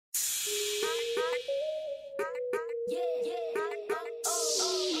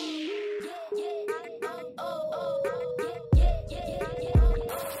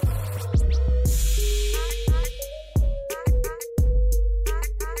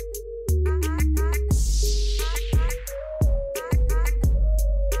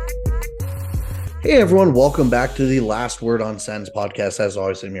Hey everyone, welcome back to the Last Word on Sens podcast. As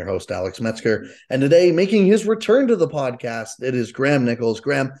always, I'm your host, Alex Metzger. And today, making his return to the podcast, it is Graham Nichols.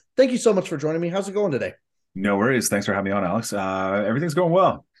 Graham, thank you so much for joining me. How's it going today? No worries. Thanks for having me on, Alex. Everything's going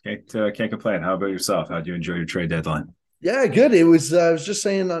well. Can't complain. How about yourself? How'd you enjoy your trade deadline? Yeah, good. It was, I was just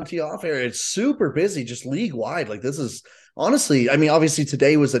saying on Tee Off Air, it's super busy, just league wide. Like, this is honestly, I mean, obviously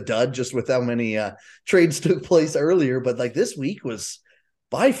today was a dud just with how many trades took place earlier, but like this week was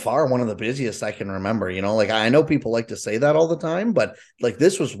by far one of the busiest I can remember. Like I know people like to say that all the time, but like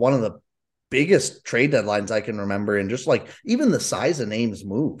this was one of the biggest trade deadlines I can remember. And just like even the size of names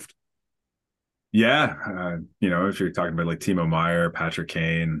moved. Yeah, if you're talking about like Timo Meyer, Patrick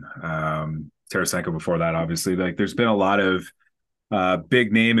Kane, Tarasenko before that, obviously, like there's been a lot of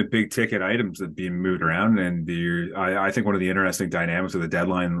big name and big ticket items that being moved around. And I think one of the interesting dynamics of the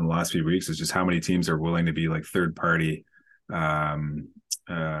deadline in the last few weeks is just how many teams are willing to be like third party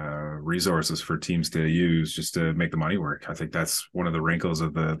resources for teams to use just to make the money work. I think that's one of the wrinkles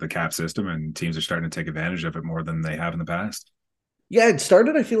of the cap system, and teams are starting to take advantage of it more than they have in the past. Yeah, it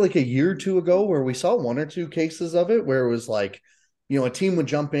started, I feel like a year or two ago where we saw one or two cases of it where it was like, a team would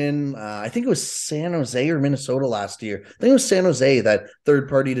jump in. I think it was San Jose or Minnesota last year. I think it was San Jose, that third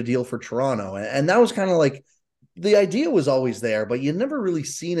party to deal for Toronto. And that was kind of like the idea was always there, but you never really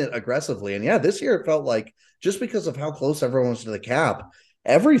seen it aggressively. And yeah, this year it felt like just because of how close everyone was to the cap,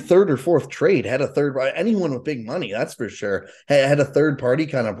 every third or fourth trade had a third, anyone with big money, that's for sure, had a third party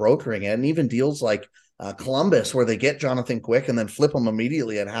kind of brokering it. And even deals like Columbus, where they get Jonathan Quick and then flip him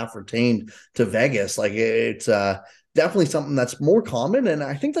immediately at half retained to Vegas. Like it's definitely something that's more common. And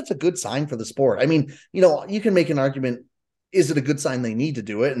I think that's a good sign for the sport. I mean, you can make an argument. Is it a good sign they need to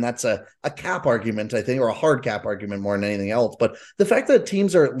do it? And that's a cap argument, I think, or a hard cap argument more than anything else. But the fact that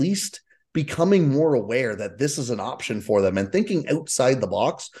teams are at least becoming more aware that this is an option for them and thinking outside the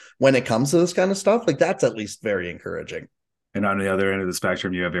box when it comes to this kind of stuff, like that's at least very encouraging. And on the other end of the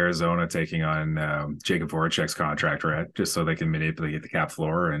spectrum, you have Arizona taking on Jacob Voracek's contract, right? Just so they can manipulate the cap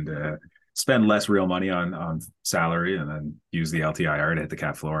floor and spend less real money on salary and then use the LTIR to hit the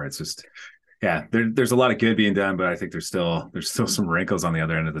cap floor. It's just, yeah, there's a lot of good being done, but I think there's still some wrinkles on the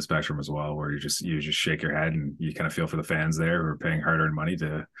other end of the spectrum as well, where you just shake your head and you kind of feel for the fans there who are paying hard-earned money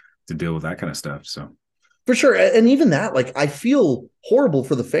to deal with that kind of stuff. So For sure. And even that, like, I feel horrible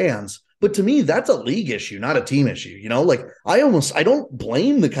for the fans, but to me, that's a league issue, not a team issue. Like I don't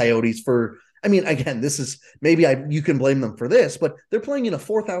blame the Coyotes for, I mean, again, this is maybe you can blame them for this, but they're playing in a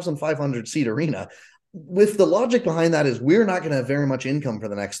 4,500 seat arena. With the logic behind that is we're not going to have very much income for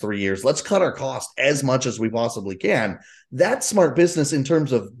the next 3 years. Let's cut our cost as much as we possibly can. That's smart business in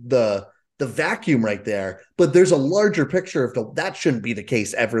terms of the vacuum right there. But there's a larger picture of that shouldn't be the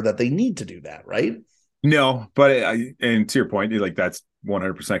case ever, that they need to do that, right? no, but and to your point, like that's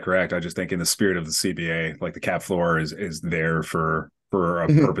 100% correct. I just think in the spirit of the CBA, like the cap floor is there for a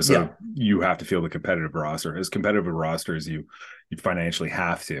purpose of Yeah. you have to feel the competitive roster, as competitive a roster as you financially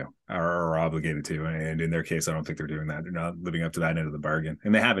have to or are obligated to. And in their case, I don't think they're doing that. They're not living up to that end of the bargain,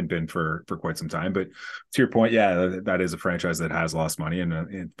 and they haven't been for quite some time. But to your point, yeah, that is a franchise that has lost money,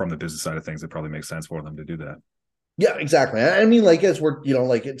 and from the business side of things, it probably makes sense for them to do that. Yeah, exactly. I mean, like, as we're,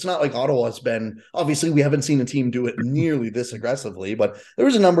 like, it's not like Ottawa's been, obviously, we haven't seen a team do it nearly this aggressively, but there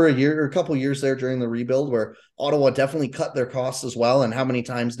was a couple years there during the rebuild where Ottawa definitely cut their costs as well. And how many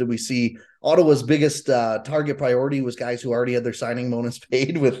times did we see Ottawa's biggest target priority was guys who already had their signing bonus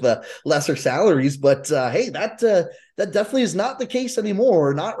paid with lesser salaries? But hey, that definitely is not the case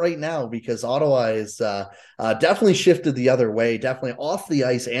anymore, not right now, because Ottawa is definitely shifted the other way, definitely off the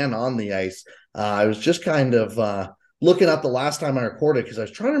ice and on the ice. I was just kind of looking up the last time I recorded because I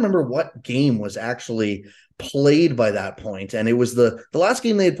was trying to remember what game was actually played by that point. And it was the last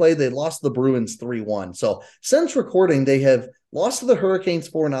game they had played, they lost the Bruins 3-1. So since recording, they have lost to the Hurricanes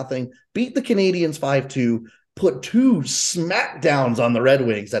 4-0, beat the Canadiens 5-2, put two smackdowns on the Red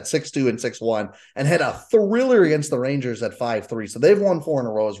Wings at 6-2 and 6-1, and had a thriller against the Rangers at 5-3. So they've won 4 in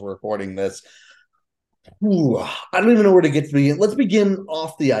a row as we're recording this. Ooh, I don't even know where to get to begin. Let's begin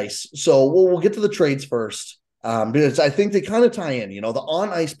off the ice. So we'll get to the trades first, because I think they kind of tie in. The on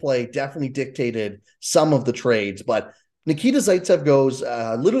ice play definitely dictated some of the trades, but Nikita Zaitsev goes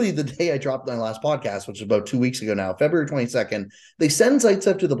literally the day I dropped my last podcast, which is about 2 weeks ago now, February 22nd. They send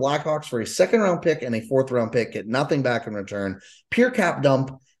Zaitsev to the Blackhawks for a second-round pick and a fourth-round pick, get nothing back in return. Pure cap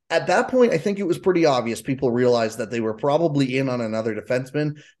dump. At that point, I think it was pretty obvious. People realized that they were probably in on another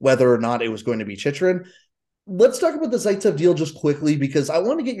defenseman, whether or not it was going to be Chychrun. Let's talk about the Zaitsev deal just quickly, because I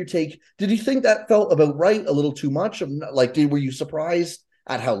want to get your take. Did you think that felt about right? A little too much? Like, were you surprised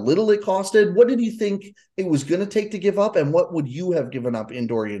at how little it costed? What did you think it was going to take to give up? And what would you have given up in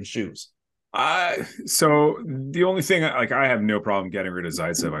Dorian's shoes? So the only thing, like, I have no problem getting rid of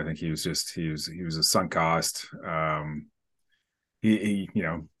Zaitsev. I think he was a sunk cost. He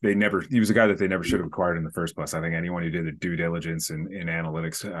was a guy that they never should have acquired in the first place. I think anyone who did the due diligence in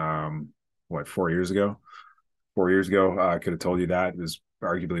analytics, 4 years ago, 4 years ago, could have told you that it was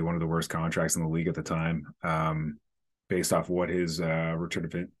arguably one of the worst contracts in the league at the time, based off what his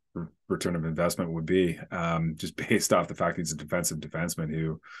return of investment would be, just based off the fact he's a defensive defenseman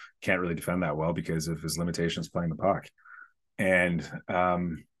who can't really defend that well because of his limitations playing the puck. And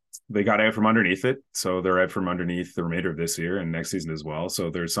they got out from underneath it. So they're out from underneath the remainder of this year and next season as well. So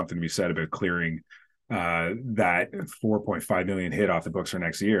there's something to be said about clearing that 4.5 million hit off the books for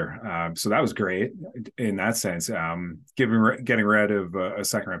next year. So that was great in that sense. Getting rid of a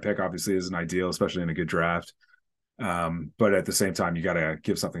second round pick obviously isn't ideal, especially in a good draft. But at the same time, you got to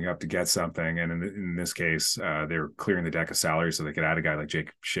give something up to get something. And in this case, they were clearing the deck of salary so they could add a guy like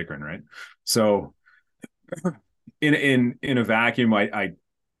Jake Chychrun, right? So in a vacuum,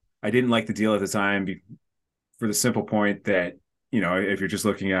 I didn't like the deal at the time for the simple point that, if you're just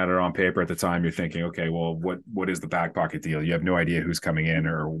looking at it on paper at the time, you're thinking, okay, well, what is the back pocket deal? You have no idea who's coming in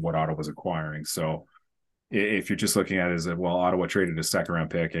or what Ottawa was acquiring. So if you're just looking at it as Ottawa traded a second round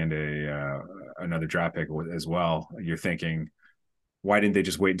pick and another draft pick as well, you're thinking, why didn't they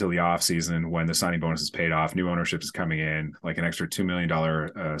just wait until the offseason when the signing bonus is paid off, new ownership is coming in, like an extra $2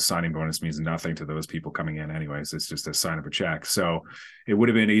 million signing bonus means nothing to those people coming in anyways. It's just a sign of a check. So it would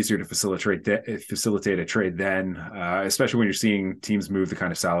have been easier to facilitate a trade then, especially when you're seeing teams move the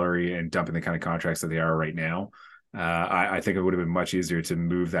kind of salary and dumping the kind of contracts that they are right now. I think it would have been much easier to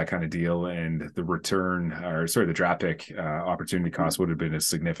move that kind of deal, and the draft pick opportunity cost would have been as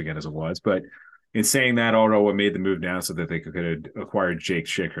significant as it was. But in saying that, Ottawa made the move now so that they could acquire Jake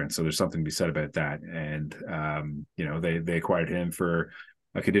Chychrun. So there's something to be said about that. And, they acquired him for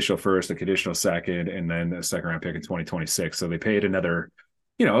a conditional first, a conditional second, and then a second round pick in 2026. So they paid another,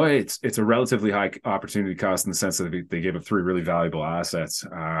 it's a relatively high opportunity cost in the sense that they gave up three really valuable assets.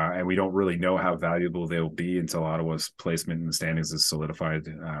 And we don't really know how valuable they'll be until Ottawa's placement in the standings is solidified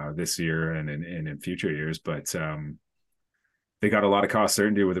this year and in future years. But, they got a lot of cost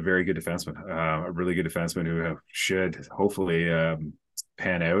certainty with a very good defenseman, a really good defenseman who should hopefully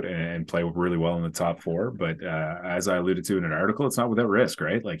pan out and play really well in the top four. But as I alluded to in an article, it's not without risk,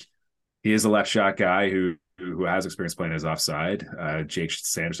 right? Like, he is a left shot guy who has experience playing as offside. Jake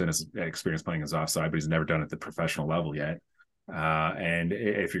Sanderson has experience playing as offside, but he's never done it at the professional level yet. And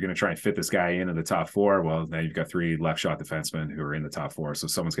if you're going to try and fit this guy into the top four, well, now you've got three left shot defensemen who are in the top four. So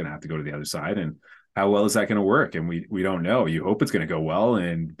someone's going to have to go to the other side. And how well is that going to work? And we don't know. You hope it's going to go well.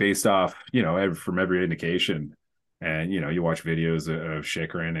 And based off, from every indication, and, you watch videos of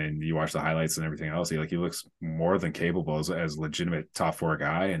Chychrun and you watch the highlights and everything else, he looks more than capable as legitimate top four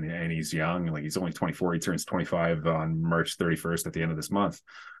guy. And he's young. Like, he's only 24. He turns 25 on March 31st at the end of this month.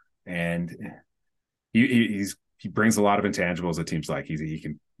 And he brings a lot of intangibles that teams like. He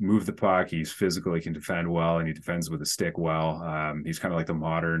can move the puck. He's physical. He can defend well, and he defends with a stick well. He's kind of like the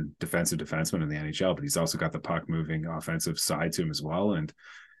modern defensive defenseman in the NHL, but he's also got the puck moving offensive side to him as well. And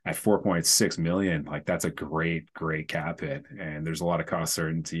at 4.6 million, like, that's a great cap hit. And there's a lot of cost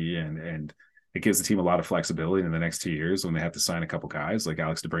certainty, and it gives the team a lot of flexibility in the next 2 years when they have to sign a couple guys, like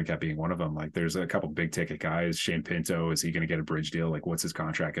Alex DeBrincat being one of them. Like, there's a couple big ticket guys. Shane Pinto, is he going to get a bridge deal? Like, what's his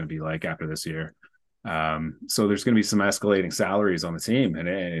contract going to be like after this year? So there's going to be some escalating salaries on the team,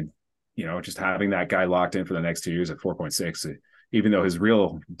 and just having that guy locked in for the next 2 years at 4.6, even though his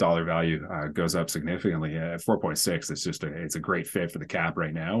real dollar value goes up significantly at 4.6, it's a great fit for the cap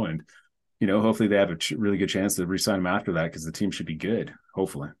right now. And, hopefully they have a really good chance to re-sign him after that, because the team should be good,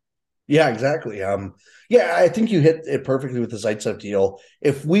 hopefully. Yeah, exactly. I think you hit it perfectly with the Zaitsev deal.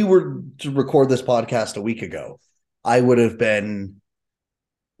 If we were to record this podcast a week ago, I would have been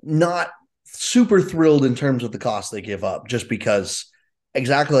not super thrilled in terms of the cost they give up, just because,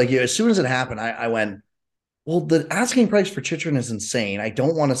 exactly like you, as soon as it happened, I went, well, the asking price for Chychrun is insane. I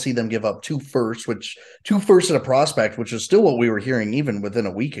don't want to see them give up two firsts and a prospect, which is still what we were hearing even within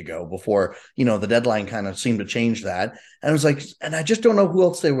a week ago before, the deadline kind of seemed to change that. And I was like, and I just don't know who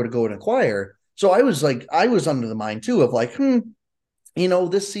else they would go and acquire. So I was under the mind too of like,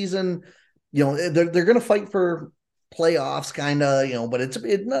 this season, they're going to fight for playoffs kind of, but it's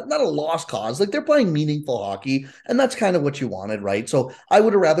not a lost cause. Like, they're playing meaningful hockey, and that's kind of what you wanted, right? So I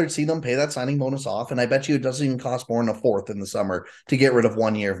would have rather see them pay that signing bonus off, and I bet you it doesn't even cost more than a fourth in the summer to get rid of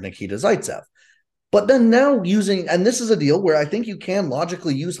 1 year of Nikita Zaitsev. But then now and this is a deal where I think you can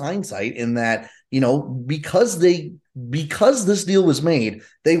logically use hindsight in that, because this deal was made,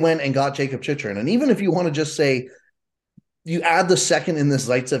 they went and got Jakob Chychrun. And even if you want to just say, you add the second in this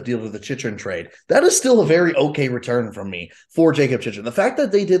Zaitsev deal to the Chychrun trade. That is still a very okay return from me for Jakob Chychrun. The fact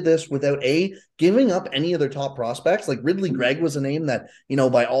that they did this without giving up any of their top prospects, like Ridley Gregg was a name that,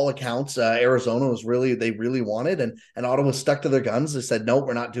 by all accounts, Arizona was they really wanted, and Ottawa stuck to their guns. They said, no,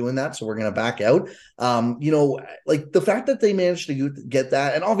 we're not doing that. So we're going to back out. Like the fact that they managed to get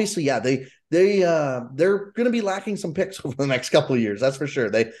that, and obviously, yeah, they're going to be lacking some picks over the next couple of years. That's for sure.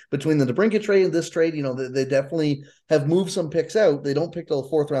 They, between the DeBrincat trade and this trade, they definitely have moved some picks out. They don't pick till the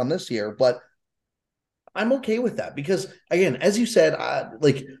fourth round this year, but I'm okay with that because, again, as you said,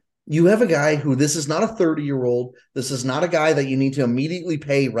 you have a guy who, this is not a 30-year-old. This is not a guy that you need to immediately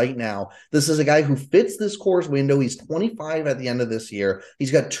pay right now. This is a guy who fits this Coors window. He's 25 at the end of this year.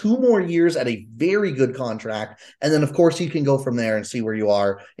 He's got 2 more years at a very good contract. And then, of course, you can go from there and see where you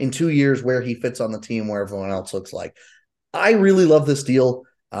are in 2 years, where he fits on the team, where everyone else looks like. I really love this deal.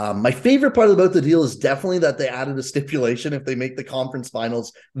 My favorite part about the deal is definitely that they added a stipulation: if they make the conference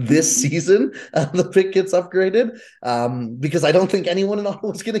finals this season, the pick gets upgraded, because I don't think anyone in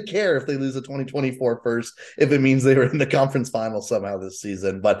Ottawa is going to care if they lose a 2024 first, if it means they were in the conference finals somehow this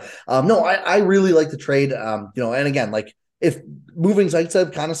season. But no, I really like the trade. And again, like, if moving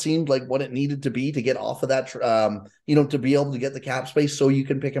Zaitsev kind of seemed like what it needed to be to get off of that, to be able to get the cap space so you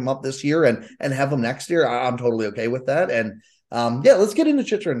can pick him up this year and have him next year, I'm totally okay with that. And let's get into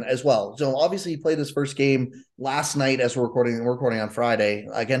Chychrun as well. So obviously he played his first game last night as we're recording on Friday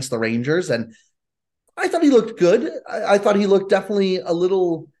against the Rangers. And I thought he looked good. I thought he looked definitely a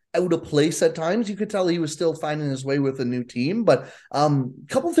little out of place at times. You could tell he was still finding his way with a new team. But a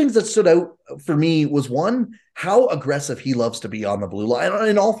couple things that stood out for me was, one, how aggressive he loves to be on the blue line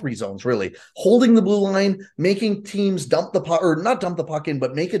in all 3 zones, really. Holding the blue line, making teams dump the puck, or not dump the puck in,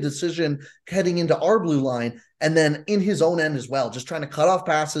 but make a decision heading into our blue line. And then in his own end as well, just trying to cut off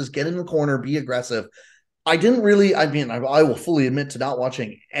passes, get in the corner, be aggressive. I will fully admit to not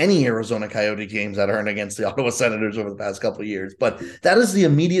watching any Arizona Coyote games that aren't against the Ottawa Senators over the past couple of years. But that is the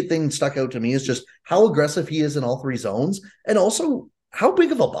immediate thing that stuck out to me, is just how aggressive he is in all 3 zones, and also how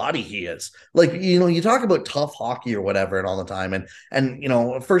big of a body he is. Like, you talk about tough hockey or whatever and all the time.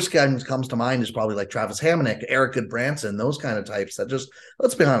 And first guy who comes to mind is probably like Travis Hamonic, Eric Goodbranson, those kind of types that just,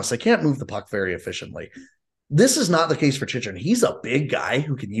 let's be honest, they can't move the puck very efficiently. This is not the case for Chychrun. He's a big guy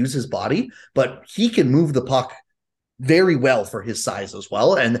who can use his body, but he can move the puck very well for his size as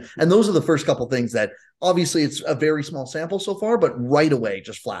well. And those are the first couple things that, obviously it's a very small sample so far, but right away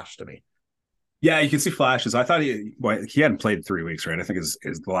just flashed to me. Yeah, you can see flashes. I thought he hadn't played in 3 weeks, right? I think is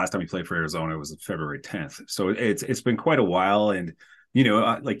the last time he played for Arizona was February 10th. So it's been quite a while. And,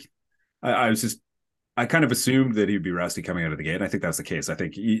 I kind of assumed that he'd be rusty coming out of the gate. And I think that's the case. I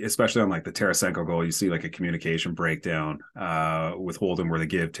think especially on like the Tarasenko goal, you see like a communication breakdown with Holden, where they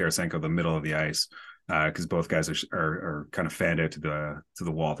give Tarasenko the middle of the ice because both guys are kind of fanned out to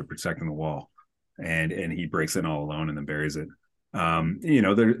the wall. They're protecting the wall, and he breaks in all alone and then buries it.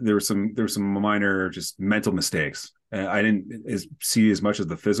 There were some minor just mental mistakes. I didn't see as much as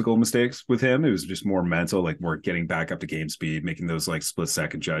the physical mistakes with him. It was just more mental, like more getting back up to game speed, making those like split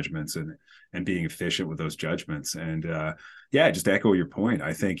second judgments and being efficient with those judgments. And just to echo your point,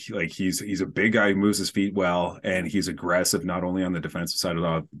 I think like he's a big guy who moves his feet well, and he's aggressive not only on the defensive side of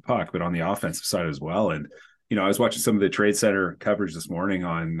the puck, but on the offensive side as well. And I was watching some of the Trade Center coverage this morning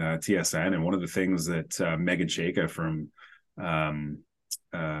on TSN, and one of the things that Megan Chayka from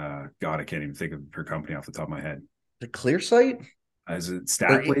I can't even think of her company off the top of my head. The Clearsight? Is it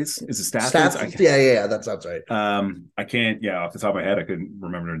Statplace? Is it Statplace? Yeah, that sounds right. I can't, off the top of my head, I couldn't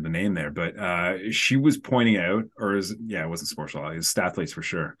remember the name there, but she was pointing out, it wasn't Sportslaw, it was Statplace for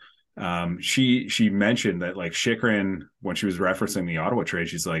sure. She mentioned that like Chychrun, when she was referencing the Ottawa trade,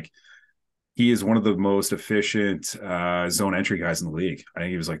 she's like, he is one of the most efficient zone entry guys in the league. I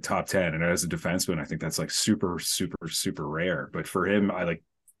think he was like top 10. And as a defenseman, I think that's like super, super, super rare. But for him, I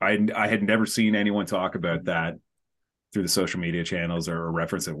had never seen anyone talk about that through the social media channels or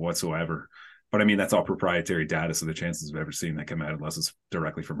reference it whatsoever. But I mean, that's all proprietary data. So the chances of ever seeing that come out, unless it's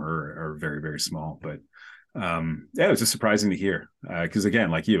directly from her, are very, very small. But it was just surprising to hear. Because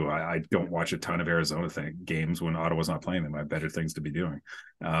again, like you, I don't watch a ton of Arizona games when Ottawa's not playing them. I have better things to be doing.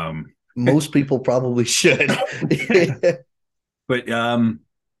 Most people probably should. But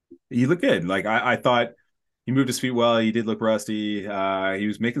he looked good. Like I thought he moved his feet well. He did look rusty. He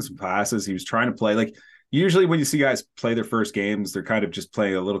was making some passes. He was trying to play. Like usually when you see guys play their first games, they're kind of just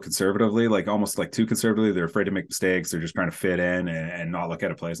playing a little conservatively, like almost like too conservatively. They're afraid to make mistakes. They're just trying to fit in and not look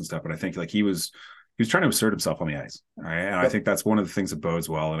at a plays and stuff. But I think like he was trying to assert himself on the ice. Right. And I think that's one of the things that bodes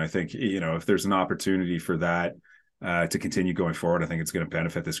well. And I think, if there's an opportunity for that, to continue going forward. I think it's going to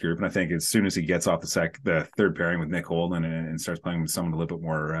benefit this group. And I think as soon as he gets off the third pairing with Nick Holden and starts playing with someone a little bit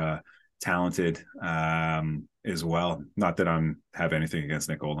more talented as well. Not that I'm have anything against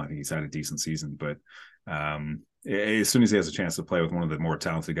Nick Holden. I think he's had a decent season, but as soon as he has a chance to play with one of the more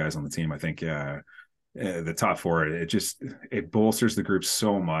talented guys on the team, I think the top four, it bolsters the group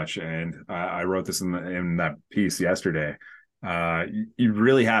so much. And I wrote this in that piece yesterday. You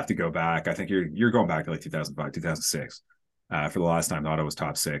really have to go back. I think you're going back to like 2005, 2006 for the last time Ottawa was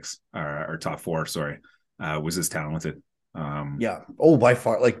top six or top four. Sorry, was this talented? Yeah. Oh, by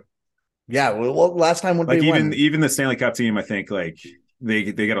far. Like, yeah. Well, last time when like they won, even the Stanley Cup team, I think like they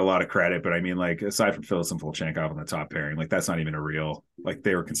get a lot of credit, but I mean, like aside from Phillips and Volchenkov on the top pairing, like that's not even a real, like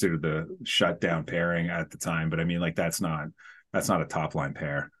they were considered the shutdown pairing at the time, but I mean, like that's not a top line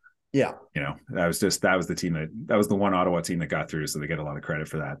pair. Yeah. You know, that was the team that was the one Ottawa team that got through, so they get a lot of credit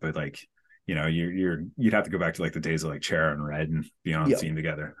for that. But like, you know, you'd have to go back to like the days of like Chara and Red and being on the team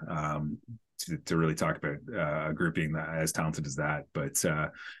together to really talk about a group being as talented as that. But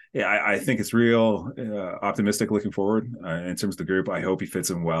yeah, I think it's real optimistic looking forward in terms of the group. I hope he fits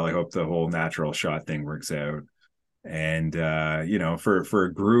in well. I hope the whole natural shot thing works out. And you know, for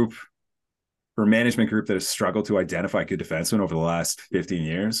a management group that has struggled to identify good defensemen over the last 15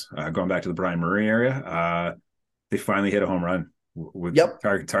 years, going back to the Brian Murray area, they finally hit a home run with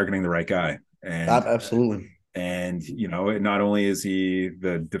targeting the right guy. And absolutely. And, you know, not only is he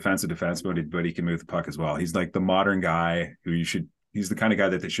the defensive defenseman, but he can move the puck as well. He's like the modern guy he's the kind of guy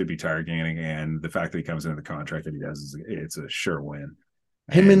that they should be targeting. And the fact that he comes into the contract that he does, it's a sure win.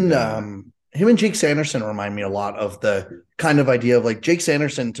 Him and Jake Sanderson remind me a lot of the kind of idea of like Jake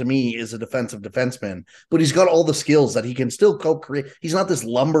Sanderson to me is a defensive defenseman, but he's got all the skills that he can still co-create. He's not this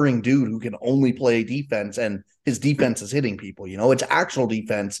lumbering dude who can only play defense and his defense is hitting people. You know, it's actual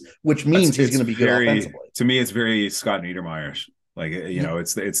defense, which means he's going to be good offensively. To me, it's very Scott Niedermayer. Like, you know,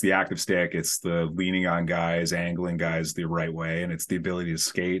 it's the active stick, it's the leaning on guys, angling guys the right way, and it's the ability to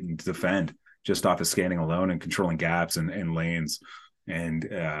skate and defend just off of skating alone and controlling gaps and lanes. And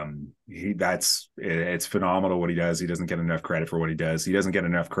it's phenomenal what he does. He doesn't get enough credit for what he does. He doesn't get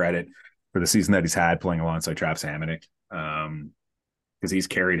enough credit for the season that he's had playing alongside Travis Hamonic, because he's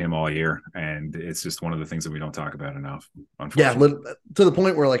carried him all year, and it's just one of the things that we don't talk about enough. Yeah, to the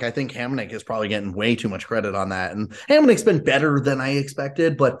point where like I think Hamonic is probably getting way too much credit on that, and Hamonic's been better than I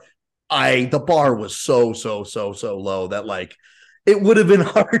expected, but the bar was so low that like it would have been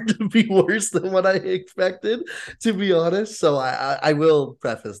hard to be worse than what I expected, to be honest. So I will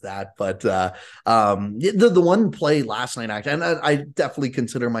preface that, but the one play last night, actually, and I definitely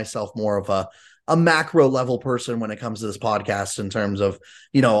consider myself more of a macro level person when it comes to this podcast in terms of,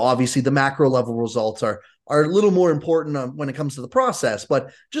 you know, obviously the macro level results are a little more important when it comes to the process.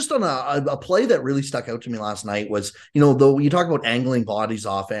 But just on a play that really stuck out to me last night was, you know, though you talk about angling bodies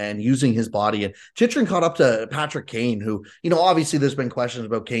off and using his body, and Chychrun caught up to Patrick Kane, who, you know, obviously there's been questions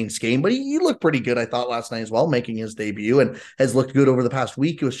about Kane's game, but he looked pretty good, I thought, last night as well, making his debut, and has looked good over the past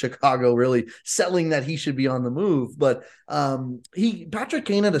week with Chicago, really selling that he should be on the move. But Patrick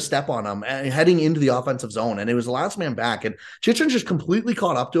Kane had a step on him heading into the offensive zone, and it was the last man back, and Chychrun just completely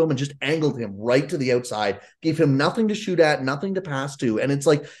caught up to him and just angled him right to the outside, gave him nothing to shoot at, nothing to pass to. And it's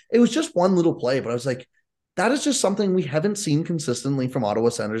like, it was just one little play, but I was like, that is just something we haven't seen consistently from Ottawa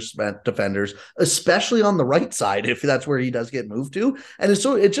Senators defenders, especially on the right side, if that's where he does get moved to. And it's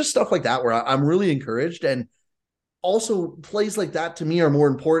just stuff like that where I'm really encouraged. And also plays like that to me are more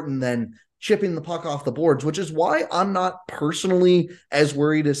important than chipping the puck off the boards, which is why I'm not personally as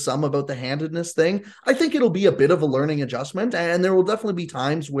worried as some about the handedness thing. I think it'll be a bit of a learning adjustment, and there will definitely be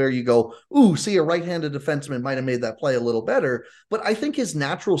times where you go, ooh, see, a right-handed defenseman might have made that play a little better. But I think his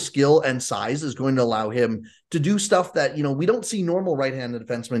natural skill and size is going to allow him to do stuff that, you know, we don't see normal right-handed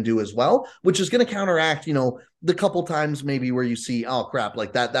defensemen do as well, which is going to counteract, you know, the couple times maybe where you see, oh crap,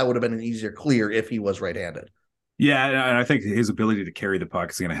 like that would have been an easier clear if he was right-handed. Yeah, and I think his ability to carry the puck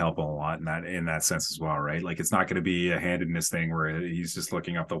is going to help a lot in that sense as well, right? Like, it's not going to be a handedness thing where he's just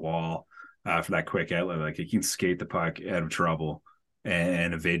looking up the wall for that quick outlet. Like, he can skate the puck out of trouble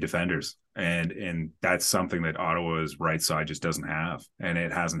and evade defenders, and that's something that Ottawa's right side just doesn't have, and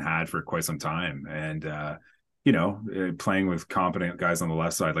it hasn't had for quite some time. And you know, playing with competent guys on the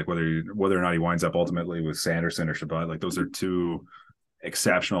left side, like whether or not he winds up ultimately with Sanderson or Chabot, like those are two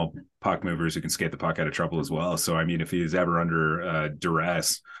exceptional puck movers who can skate the puck out of trouble as well. So I mean, if he's ever under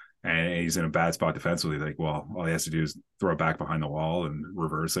duress and he's in a bad spot defensively, like, well, all he has to do is throw it back behind the wall and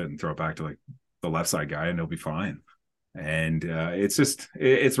reverse it and throw it back to like the left side guy, and he'll be fine. And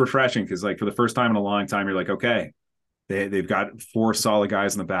it's refreshing because, like, for the first time in a long time, you're like, okay, they've got four solid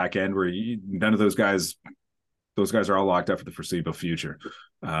guys in the back end where none of those guys those guys are all locked up for the foreseeable future.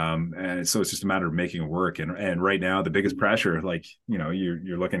 And so it's just a matter of making it work. And right now, the biggest pressure, like,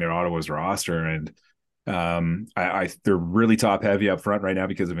 you're looking at Ottawa's roster, and they're really top heavy up front right now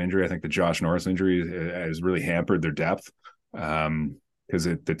because of injury. I think the Josh Norris injury has really hampered their depth, because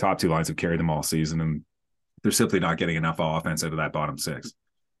the top two lines have carried them all season, and they're simply not getting enough offense out of that bottom six.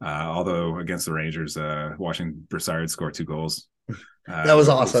 Although against the Rangers, watching Brassard score 2 goals. That was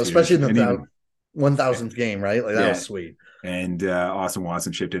awesome, especially in the 1000th game, right? Like, that was sweet. And Austin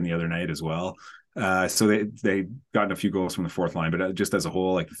Watson chipped in the other night as well. So they gotten a few goals from the fourth line, but just as a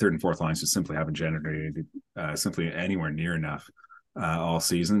whole, like the third and fourth lines just simply haven't generated simply anywhere near enough all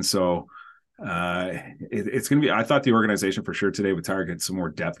season. So it's going to be, I thought the organization for sure today would target some more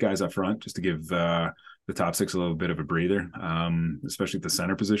depth guys up front just to give the top six a little bit of a breather, especially at the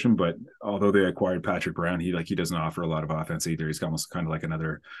center position. But although they acquired Patrick Brown, he doesn't offer a lot of offense either. He's almost kind of like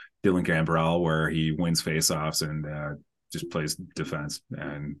another Dylan Gambrell, where he wins faceoffs and just plays defense.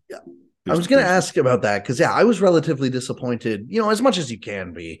 And yeah, I was going to ask about that because I was relatively disappointed, as much as you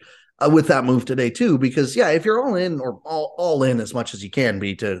can be, with that move today too, because if you're all in, or all in as much as you can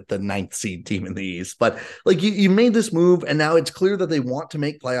be to the 9th seed team in the East, but like you made this move and now it's clear that they want to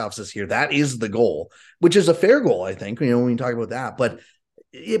make playoffs this year. That is the goal, which is a fair goal, I think, when you talk about that. But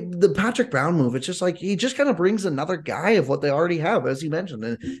the Patrick Brown move, it's just like he just kind of brings another guy of what they already have, as you mentioned,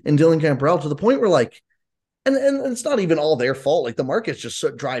 in Dylan Gambrell, to the point where like, and it's not even all their fault. Like the market's just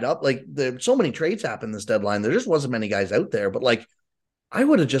so dried up. Like so many trades happened this deadline. There just wasn't many guys out there, but like, I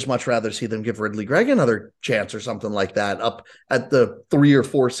would have just much rather see them give Ridley Gregg another chance or something like that up at the 3 or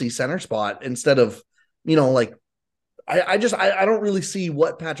 4C center spot instead of, like, I don't really see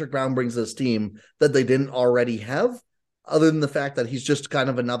what Patrick Brown brings to this team that they didn't already have, other than the fact that he's just kind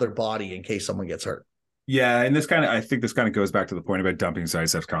of another body in case someone gets hurt. Yeah, and I think this kind of goes back to the point about dumping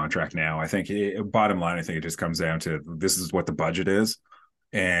Zaitsev's contract now. I think bottom line, I think it just comes down to this is what the budget is,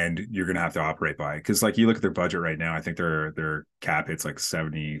 and you're going to have to operate by it. Because like you look at their budget right now, I think their cap hits like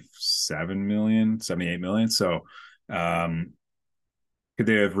 78 million. So could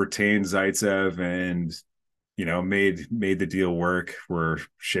they have retained Zaitsev and made the deal work where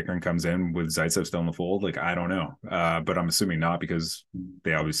Chychrun comes in with Zaitsev still in the fold? Like, I don't know. But I'm assuming not, because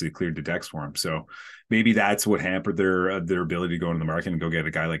they obviously cleared the decks for him. So maybe that's what hampered their ability to go into the market and go get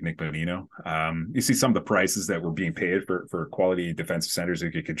a guy like Nick Bonino. You see some of the prices that were being paid for quality defensive centers who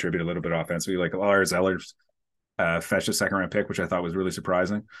could contribute a little bit offensively, like Lars Eller's fetched a 2nd round pick, which I thought was really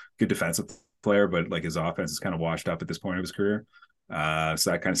surprising. Good defensive player, but like his offense is kind of washed up at this point of his career. So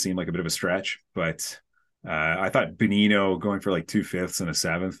that kind of seemed like a bit of a stretch, but I thought Bonino going for like 2/5 and a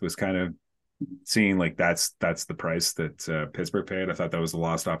 7th was kind of seeing like that's the price that Pittsburgh paid. I thought that was a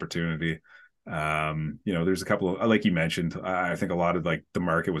lost opportunity. There's a couple of, like you mentioned, I think a lot of like the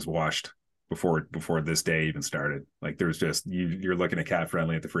market was washed before this day even started. Like there's just you're looking at cap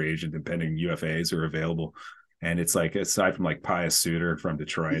friendly at the free agent and pending UFAs are available. And it's like, aside from like Pius Suter from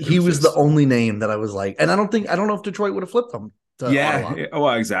Detroit, he was the only name that I was like, and I don't know if Detroit would have flipped them. Yeah. Oh,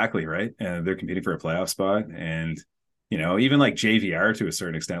 well, exactly. Right. And they're competing for a playoff spot. And, even like JVR to a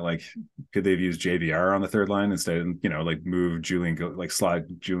certain extent, like could they've used JVR on the 3rd line instead of, like move slide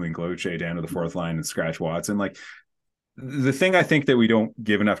Julian Gauthier down to the 4th line and scratch Watson? Like the thing I think that we don't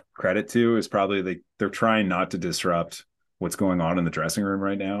give enough credit to is probably they're trying not to disrupt what's going on in the dressing room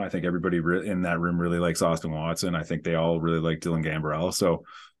right now. I think everybody in that room really likes Austin Watson. I think they all really like Dylan Gambrell. So,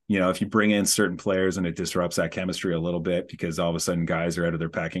 if you bring in certain players and it disrupts that chemistry a little bit because all of a sudden guys are out of their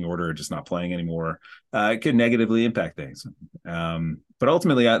pecking order or just not playing anymore, it could negatively impact things. But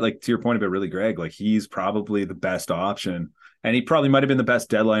ultimately, like to your point about Ridley Gregg, like he's probably the best option, and he probably might have been the best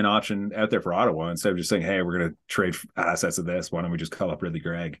deadline option out there for Ottawa instead of just saying, hey, we're going to trade assets of this. Why don't we just call up Ridley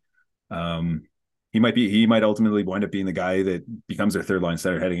Gregg? He might ultimately wind up being the guy that becomes their 3rd line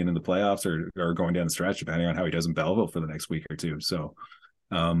center heading into the playoffs or going down the stretch, depending on how he does in Belleville for the next week or two. So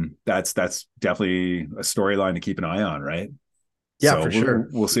that's definitely a storyline to keep an eye on, right? Yeah, so for sure.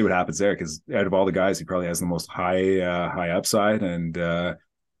 We'll see what happens there, because out of all the guys, he probably has the most high upside. And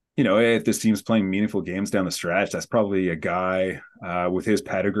if this team's playing meaningful games down the stretch, that's probably a guy with his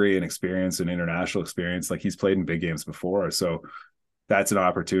pedigree and experience and international experience. Like he's played in big games before, so that's an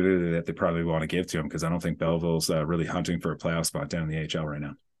opportunity that they probably want to give to him, because I don't think Belleville's really hunting for a playoff spot down in the AHL right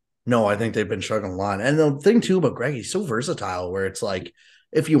now. No, I think they've been struggling a lot. And the thing too about Gregg, he's so versatile, where it's like,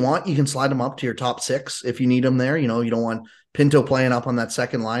 if you want, you can slide him up to your top 6 if you need him there. You don't want Pinto playing up on that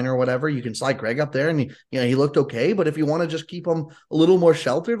second line or whatever, you can slide Greg up there, and he looked okay. But if you want to just keep him a little more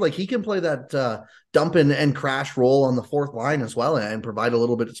sheltered, like he can play that dump and crash role on the fourth line as well, and provide a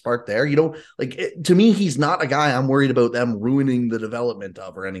little bit of spark there. To me, he's not a guy I'm worried about them ruining the development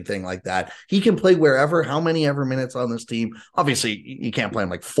of or anything like that. He can play wherever, how many ever minutes on this team. Obviously, you can't play him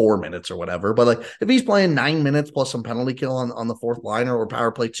like 4 minutes or whatever, but like if he's playing 9 minutes plus some penalty kill on the fourth liner, or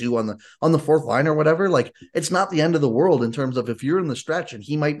power play 2 on the fourth line or whatever, like it's not the end of the world in terms of if you're in the stretch and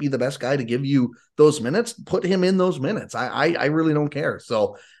he might be the best guy to give you those minutes, put him in those minutes. I really don't care.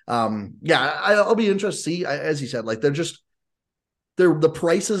 So I'll be interested to see, as you said, like the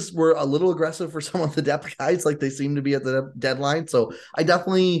prices were a little aggressive for some of the depth guys, like they seem to be at the deadline. So I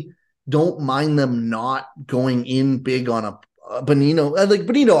definitely don't mind them not going in big on a Bonino. Like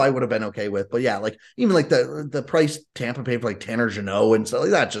Bonino I would have been okay with, but yeah, like even like the price Tampa paid for like Tanner Jeannot and so like,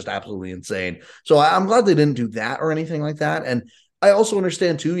 that's just absolutely insane. So I'm glad they didn't do that or anything like that. And I also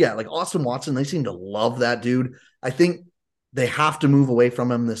understand too, like Austin Watson, they seem to love that dude. I think they have to move away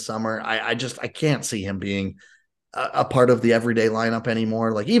from him this summer. I can't see him being a part of the everyday lineup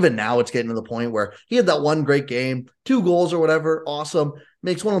anymore. Like even now it's getting to the point where he had that one great game, 2 goals or whatever. Awesome.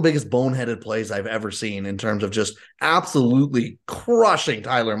 Makes one of the biggest boneheaded plays I've ever seen in terms of just absolutely crushing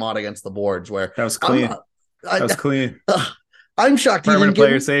Tyler Mott against the boards, where that was clean. That was clean. I'm shocked. Department of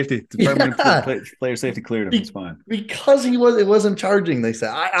Player Safety. Player Safety cleared him. It's fine because it wasn't charging. They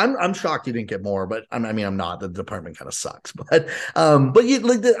said I'm shocked he didn't get more, but I'm not. The department kind of sucks, but I'm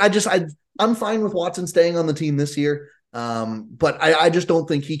fine with Watson staying on the team this year. But I just don't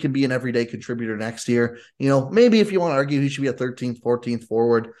think he can be an everyday contributor next year. Maybe if you want to argue he should be a 13th, 14th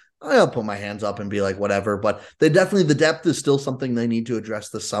forward, I'll put my hands up and be like, whatever. But the depth is still something they need to address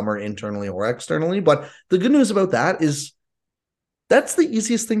this summer, internally or externally. But the good news about that is that's the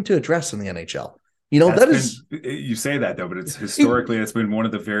easiest thing to address in the NHL. You say that though, but it's historically it's been one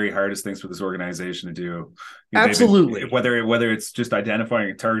of the very hardest things for this organization to do. Absolutely. Whether it's just identifying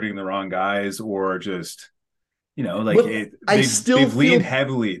and targeting the wrong guys, or just they've leaned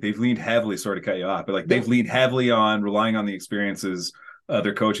heavily, sorry to cut you off, but like they've leaned heavily on relying on the experiences of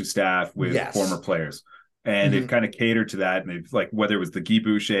their coaching staff with former players. And they've kind of catered to that. And they've, like, whether it was the Guy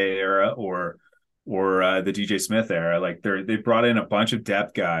Boucher era or the DJ Smith era, like they brought in a bunch of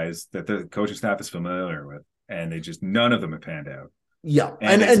depth guys that the coaching staff is familiar with, and none of them have panned out. Yeah.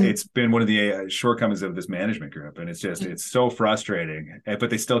 And it's been one of the shortcomings of this management group. And it's so frustrating, but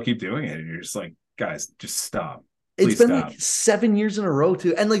they still keep doing it. And you're just like, guys, just stop. It's been like 7 years in a row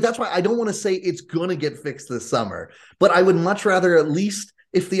too. And like, that's why I don't want to say it's going to get fixed this summer, but I would much rather, at least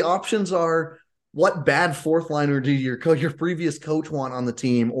if the options are, what bad fourth liner do your previous coach want on the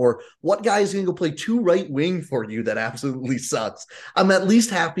team, or what guy is going to go play 2 right wing for you that absolutely sucks? I'm at least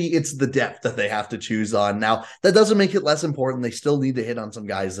happy it's the depth that they have to choose on. Now, that doesn't make it less important. They still need to hit on some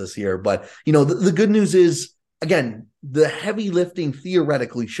guys this year. But, the good news is, again, the heavy lifting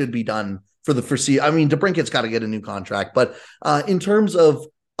theoretically should be done for the foreseeable. I mean, DeBrincat's got to get a new contract. But in terms of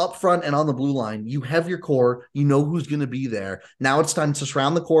up front and on the blue line, you have your core, who's going to be there. Now it's time to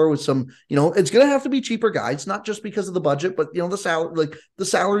surround the core with some, it's going to have to be cheaper guys, not just because of the budget, but the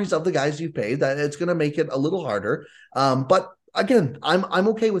salaries of the guys you've paid, that it's going to make it a little harder. But again, I'm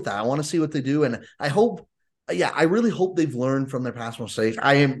okay with that. I want to see what they do. And I hope, I really hope they've learned from their past mistakes.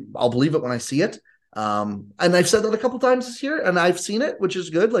 I'll believe it when I see it. And I've said that a couple times this year, and I've seen it, which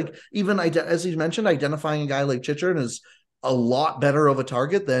is good. Like, even as he's mentioned, identifying a guy like Chychrun is a lot better of a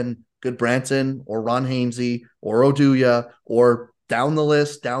target than Goodbranson or Ron Hainsey or Oduya, or down the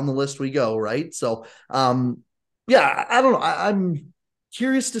list we go, right? So, I don't know. I'm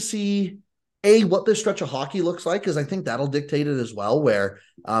curious to see what this stretch of hockey looks like, because I think that'll dictate it as well, where,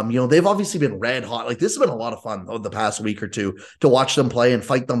 they've obviously been red hot. Like, this has been a lot of fun over the past week or two to watch them play and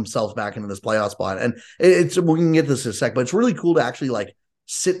fight themselves back into this playoff spot. And we can get this in a sec, but it's really cool to actually like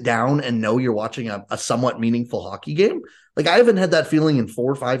sit down and know you're watching a somewhat meaningful hockey game. Like, I haven't had that feeling in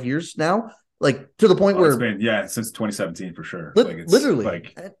 4 or 5 years now, like to the point where it's been, since 2017 for sure. Literally,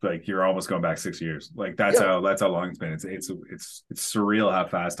 like you're almost going back 6 years. Like that's how long it's been. It's surreal how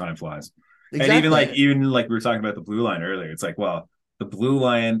fast time flies. Exactly. And even like we were talking about the blue line earlier, it's like, well, the blue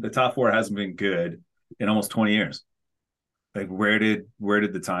line, the top 4 hasn't been good in almost 20 years. Like, where did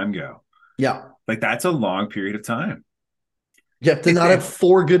the time go? Yeah, like that's a long period of time. You have to not have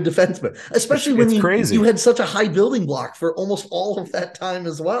 4 good defensemen, especially when you had such a high building block for almost all of that time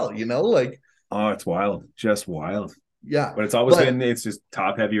as well. Oh, it's wild, just wild. Yeah, but it's always been, it's just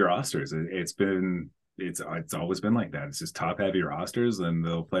top heavy rosters. It's always been like that. It's just top heavy rosters, and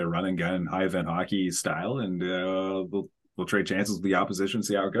they'll play a run and gun, high event hockey style, and we'll trade chances with the opposition,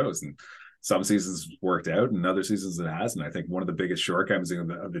 see how it goes. And some seasons worked out and other seasons it hasn't. I think one of the biggest shortcomings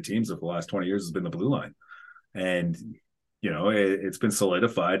of the teams of the last 20 years has been the blue line. And, it's been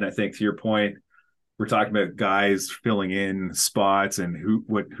solidified. And I think to your point, we're talking about guys filling in spots and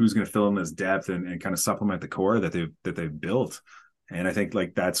who's going to fill in this depth and kind of supplement the core that they've built. And I think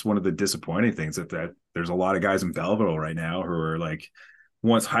like that's one of the disappointing things that there's a lot of guys in Belleville right now who are like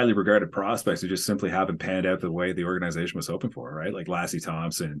once highly regarded prospects who just simply haven't panned out the way the organization was hoping for, right? Like Lassie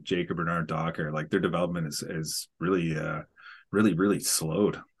Thompson, Jacob Bernard Docker, like their development is really, really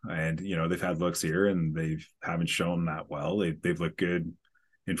slowed. And, they've had looks here and they haven't shown that well. They've looked good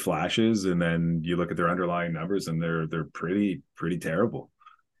in flashes. And then you look at their underlying numbers and they're pretty terrible,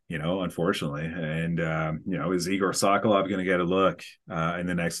 unfortunately. And, is Igor Sokolov going to get a look in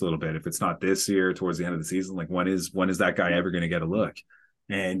the next little bit? If it's not this year, towards the end of the season, like when is that guy ever going to get a look?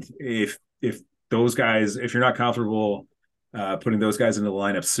 And if those guys, if you're not comfortable putting those guys into the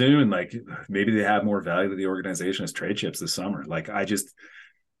lineup soon, like maybe they have more value to the organization as trade chips this summer. Like I just,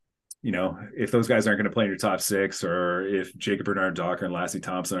 if those guys aren't going to play in your top six, or if Jacob Bernard Docker and Lassie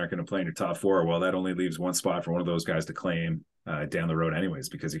Thompson aren't going to play in your top four, well, that only leaves one spot for one of those guys to claim down the road anyways,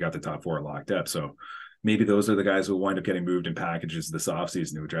 because you got the top four locked up. So maybe those are the guys who will wind up getting moved in packages this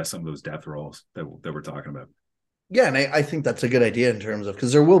offseason to address some of those depth roles that we're talking about. Yeah, and I think that's a good idea in terms of,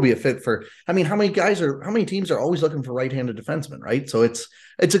 because there will be a fit for, how many teams are always looking for right-handed defensemen, right? So it's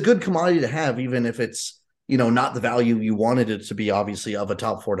a good commodity to have, even if it's, not the value you wanted it to be, obviously, of a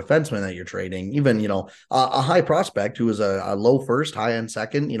top four defenseman that you're trading. Even, a high prospect who is a low first, high end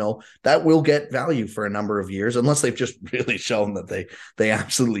second, that will get value for a number of years, unless they've just really shown that they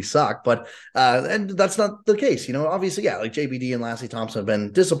absolutely suck. But and that's not the case. Obviously, yeah, like JBD and Lassie Thompson have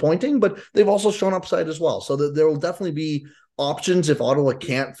been disappointing, but they've also shown upside as well. So there will definitely be options if Ottawa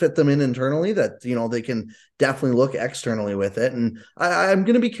can't fit them in internally, that they can definitely look externally with it. And I'm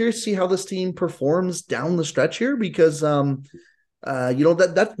going to be curious to see how this team performs down the stretch here, because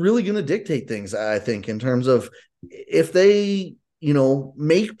that's really going to dictate things, I think, in terms of if they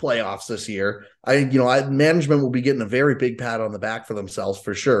make playoffs this year. Management will be getting a very big pat on the back for themselves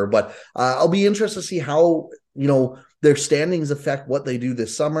for sure, but I'll be interested to see how their standings affect what they do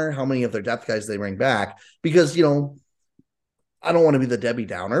this summer, how many of their depth guys they bring back, because I don't want to be the Debbie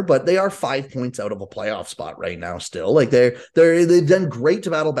Downer, but they are 5 points out of a playoff spot right now still. Like they've done great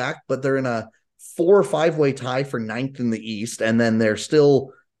to battle back, but they're in a 4 or 5 way tie for ninth in the East. And then they're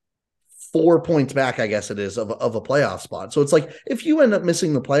still 4 points back, I guess it is, of a playoff spot. So it's like, if you end up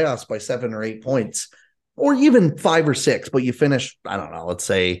missing the playoffs by 7 or 8 points, or even 5 or 6, but you finish, I don't know, let's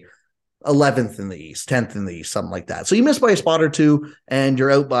say 11th in the East, 10th in the East, something like that. So you miss by a spot or two and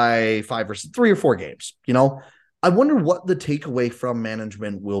you're out by 3 or 4 games, I wonder what the takeaway from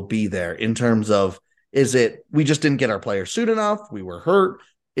management will be there, in terms of, is it, we just didn't get our players soon enough, we were hurt?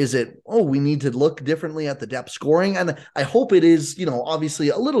 Is it, we need to look differently at the depth scoring? And I hope it is, obviously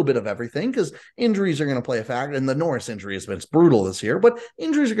a little bit of everything, because injuries are going to play a factor. And the Norris injury has been brutal this year, but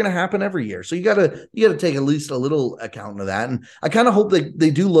injuries are going to happen every year. So you got to take at least a little account of that. And I kind of hope they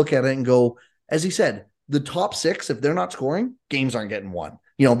do look at it and go, as he said, the top 6, if they're not scoring, games aren't getting won.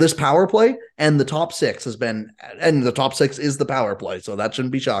 This power play, and the top 6 has been, and the top 6 is the power play. So that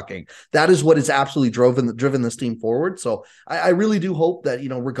shouldn't be shocking. That is what has absolutely driven this team forward. So I really do hope that,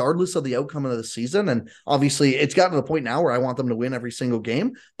 regardless of the outcome of the season, and obviously it's gotten to the point now where I want them to win every single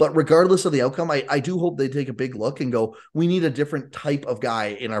game, but regardless of the outcome, I do hope they take a big look and go, we need a different type of guy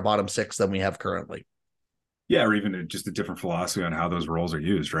in our bottom 6 than we have currently. Yeah, or even just a different philosophy on how those roles are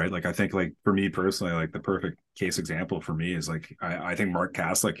used, right? Like, I think, like, for me personally, like, the perfect case example for me is, like, I think Mark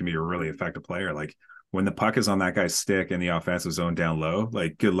Kaslick can be a really effective player. Like, when the puck is on that guy's stick in the offensive zone down low,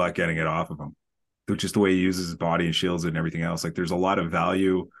 like, good luck getting it off of him. Just the way he uses his body and shields it and everything else. Like, there's a lot of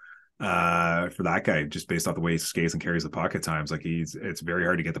value for that guy just based off the way he skates and carries the puck at times. Like, it's very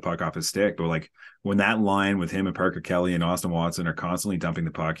hard to get the puck off his stick. But, like, when that line with him and Parker Kelly and Austin Watson are constantly dumping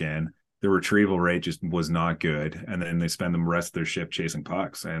the puck in, the retrieval rate just was not good. And then they spend the rest of their shift chasing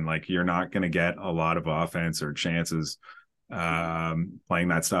pucks. And, like, you're not going to get a lot of offense or chances playing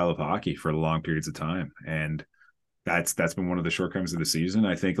that style of hockey for long periods of time. And that's been one of the shortcomings of the season.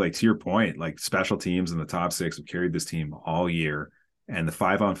 I think, like, to your point, like, special teams in the top 6 have carried this team all year. And the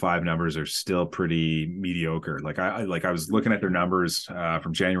 5-on-5 numbers are still pretty mediocre. Like, I was looking at their numbers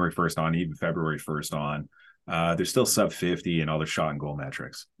from January 1st on, even February 1st on. They're still sub 50 in all their shot and goal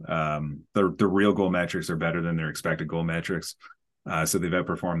metrics. The real goal metrics are better than their expected goal metrics. So they've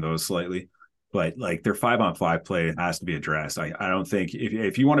outperformed those slightly, but, like, their 5-on-5 play has to be addressed. I don't think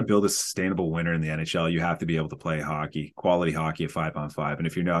if you want to build a sustainable winner in the NHL, you have to be able to play quality hockey at 5-on-5. And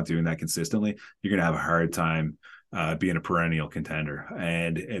if you're not doing that consistently, you're going to have a hard time being a perennial contender.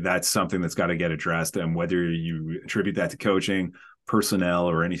 And that's something that's got to get addressed. And whether you attribute that to coaching, personnel,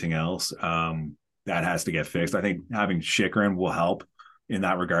 or anything else, that has to get fixed. I think having Chychrun will help in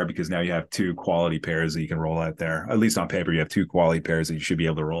that regard, because now you have two quality pairs that you can roll out there. At least on paper, you have two quality pairs that you should be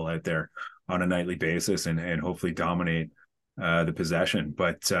able to roll out there on a nightly basis and hopefully dominate the possession.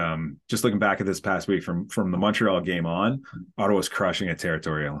 But just looking back at this past week from the Montreal game on, Ottawa's crushing it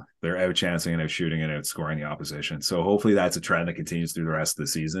territorial. They're out chancing and out shooting and out scoring the opposition. So hopefully that's a trend that continues through the rest of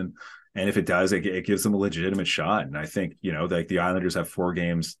the season. And if it does, it gives them a legitimate shot. And I think, like the Islanders have 4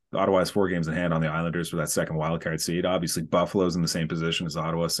 games. Ottawa has 4 games in hand on the Islanders for that second wildcard seed. Obviously, Buffalo's in the same position as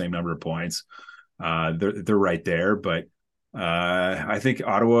Ottawa, same number of points. They're right there, but I think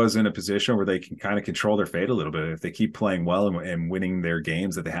Ottawa is in a position where they can kind of control their fate a little bit. If they keep playing well and winning their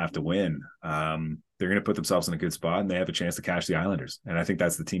games that they have to win, they're going to put themselves in a good spot, and they have a chance to catch the Islanders. And I think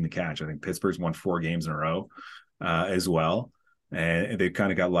that's the team to catch. I think Pittsburgh's won 4 games in a row as well. And they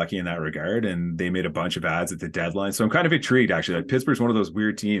kind of got lucky in that regard, and they made a bunch of ads at the deadline. So I'm kind of intrigued, actually. Like, Pittsburgh's one of those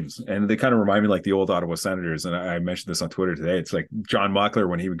weird teams, and they kind of remind me like the old Ottawa Senators. And I mentioned this on Twitter today. It's like John Muckler,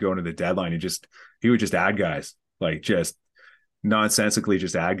 when he would go into the deadline, he would just add guys, like just nonsensically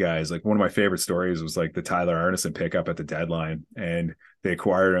just add guys. Like, one of my favorite stories was like the Tyler Arneson pickup at the deadline, and they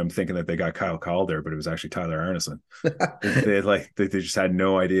acquired him thinking that they got Kyle Calder, but it was actually Tyler Arneson. they just had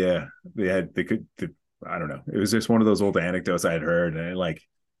no idea I don't know. It was just one of those old anecdotes I had heard. And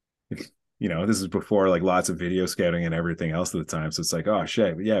this is before like lots of video scouting and everything else at the time. So it's like, oh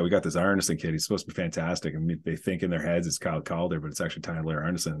shit, yeah, we got this Arneson kid. He's supposed to be fantastic. And they think in their heads it's Kyle Calder, but it's actually Tyler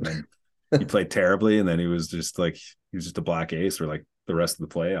Arneson. And then he played terribly. And then he was just a black ace for like the rest of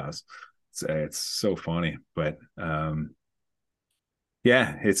the playoffs. It's so funny, but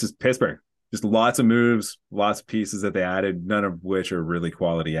it's just Pittsburgh. Just lots of moves, lots of pieces that they added, none of which are really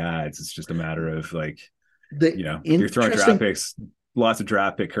quality ads. It's just a matter of like, you're throwing draft picks, lots of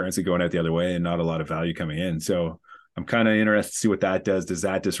draft pick currency going out the other way and not a lot of value coming in. So I'm kind of interested to see what that does. Does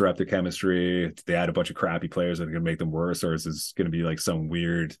that disrupt the chemistry? Do they add a bunch of crappy players that are going to make them worse? Or is this going to be like some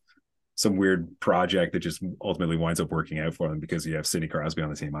weird project that just ultimately winds up working out for them because you have Sidney Crosby on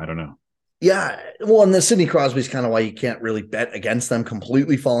the team? I don't know. Yeah, well, and the Sidney Crosby's kind of why you can't really bet against them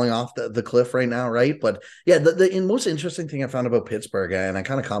completely falling off the cliff right now, right? But yeah, the most interesting thing I found about Pittsburgh, and I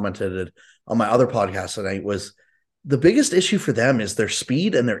kind of commented it on my other podcast tonight, was the biggest issue for them is their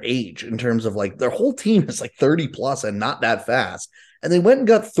speed and their age, in terms of like their whole team is like 30 plus and not that fast. And they went and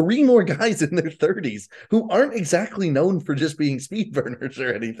got 3 more guys in their 30s who aren't exactly known for just being speed burners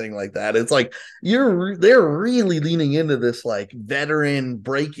or anything like that. It's like they're really leaning into this like veteran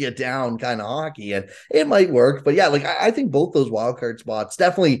break you down kind of hockey, and it might work. But yeah, like I think both those wildcard spots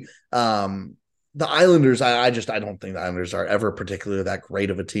definitely. The Islanders, I don't think the Islanders are ever particularly that great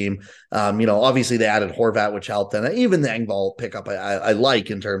of a team. Obviously they added Horvat, which helped, and even the Engvall pickup I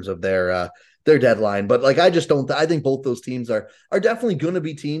like in terms of their deadline. But like, I think both those teams are definitely going to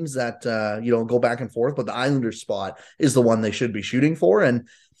be teams that go back and forth. But the Islanders spot is the one they should be shooting for, and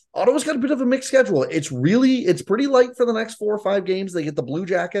Ottawa's got a bit of a mixed schedule. It's pretty light for the next 4 or 5 games. They get the Blue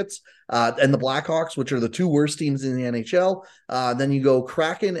Jackets and the Blackhawks, which are the 2 worst teams in the NHL. Then you go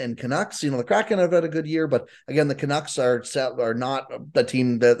Kraken and Canucks. The Kraken have had a good year, but again, the Canucks are not a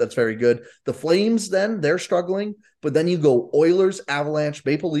team that's very good. The Flames, then they're struggling, but then you go Oilers, Avalanche,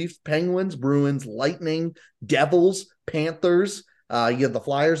 Maple Leafs, Penguins, Bruins, Lightning, Devils, Panthers. You get the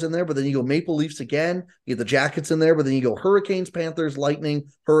Flyers in there, but then you go Maple Leafs again. You get the Jackets in there, but then you go Hurricanes, Panthers,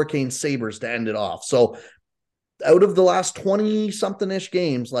 Lightning, Hurricanes, Sabres to end it off. So out of the last 20-something-ish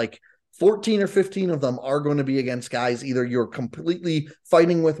games, like 14 or 15 of them are going to be against guys either you're completely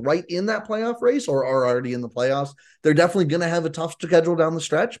fighting with right in that playoff race or are already in the playoffs. They're definitely going to have a tough schedule down the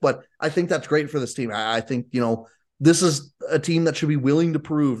stretch, but I think that's great for this team. I think, this is a team that should be willing to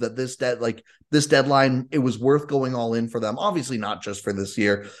prove that this deadline, it was worth going all in for them. Obviously not just for this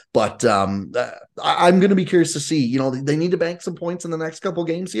year, but I'm going to be curious to see, they need to bank some points in the next couple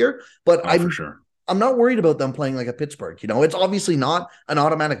games here, but for sure. I'm not worried about them playing like a Pittsburgh. It's obviously not an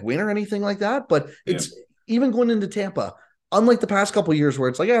automatic win or anything like that, but it's even going into Tampa, unlike the past couple of years where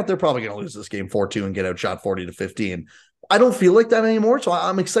it's like, they're probably going to lose this game 4-2 and get outshot 40-15. I don't feel like that anymore. So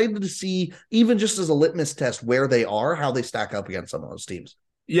I'm excited to see, even just as a litmus test, where they are, how they stack up against some of those teams.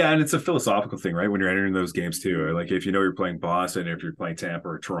 Yeah, and it's a philosophical thing, right? When you're entering those games too, like if you're playing Boston, if you're playing Tampa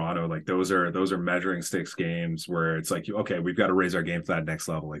or Toronto, like those are measuring sticks games where it's like, okay, we've got to raise our game to that next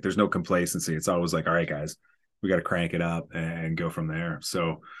level. Like there's no complacency. It's always like, all right, guys, we got to crank it up and go from there.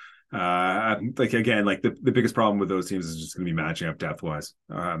 So again, like the biggest problem with those teams is just going to be matching up depth wise.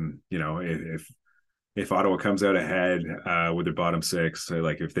 If if Ottawa comes out ahead with their bottom six, so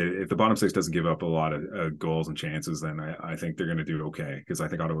like if the bottom six doesn't give up a lot of goals and chances, then I think they're going to do okay, because I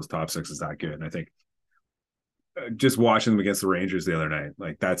think Ottawa's top six is that good. And I think just watching them against the Rangers the other night,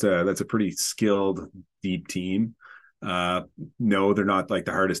 like that's a pretty skilled, deep team. No, they're not like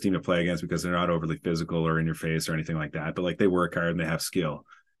the hardest team to play against because they're not overly physical or in your face or anything like that, but like they work hard and they have skill.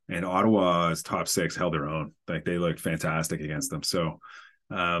 And Ottawa's top six held their own. Like they looked fantastic against them. So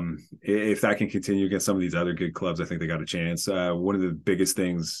if that can continue against some of these other good clubs, I think they got a chance. One of the biggest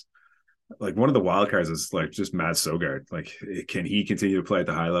things, like one of the wild cards, is like just Mads Søgaard. Like, can he continue to play at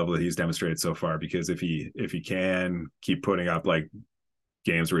the high level that he's demonstrated so far? Because if he can keep putting up like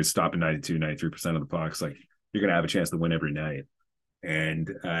games where he's stopping 92-93% of the pucks, like you're gonna have a chance to win every night. And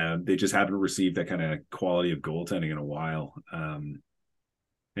they just haven't received that kind of quality of goaltending in a while.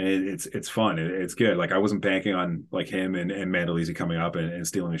 And it's fun. It's good. Like I wasn't banking on like him and Mandolese coming up and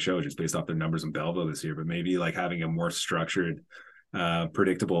stealing the show just based off their numbers in Belleville this year, but maybe like having a more structured,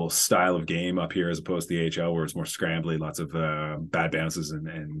 predictable style of game up here as opposed to the AHL, where it's more scrambly, lots of bad bounces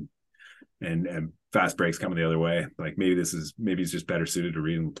and fast breaks coming the other way. Like maybe he's just better suited to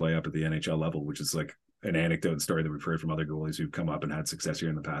read and play up at the NHL level, which is like an anecdote and story that we've heard from other goalies who've come up and had success here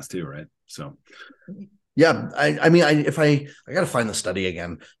in the past too, right? So Yeah, I mean, if I got to find the study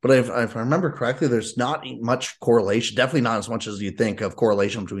again, but if I remember correctly, there's not much correlation, definitely not as much as you think of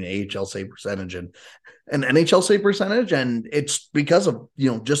correlation between AHL save percentage and NHL save percentage. And it's because of,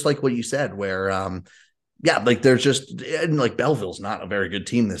 just like what you said, where, like there's just, and like Belleville's not a very good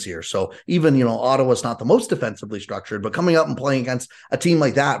team this year. So even, Ottawa's not the most defensively structured, but coming up and playing against a team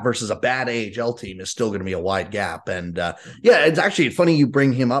like that versus a bad AHL team is still going to be a wide gap. And it's actually funny you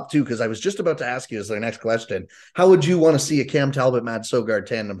bring him up too, because I was just about to ask you as their next question, how would you want to see a Cam Talbot, Mads Søgaard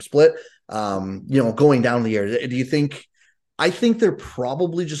tandem split, going down the year? Do you think, I think they're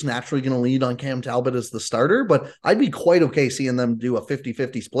probably just naturally going to lead on Cam Talbot as the starter, but I'd be quite okay seeing them do a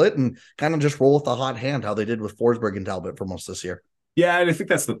 50-50 split and kind of just roll with the hot hand, how they did with Forsberg and Talbot for most this year. Yeah, and I think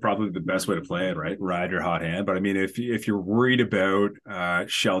that's probably the best way to play it, right? Ride your hot hand. But I mean, if you're worried about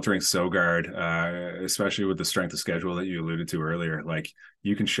sheltering Søgaard, especially with the strength of schedule that you alluded to earlier, like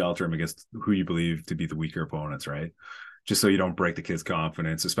you can shelter him against who you believe to be the weaker opponents, right? Just so you don't break the kid's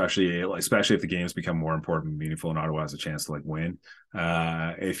confidence, especially if the games become more important and meaningful and Ottawa has a chance to like win.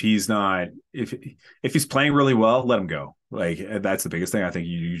 If he's playing really well, let him go. Like that's the biggest thing. I think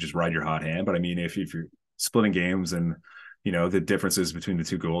you just ride your hot hand. But I mean, if you're splitting games and the differences between the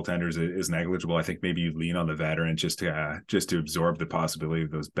two goaltenders is negligible, I think maybe you lean on the veteran just to absorb the possibility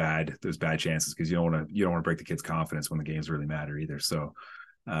of those bad chances, because you don't want to break the kid's confidence when the games really matter either. So.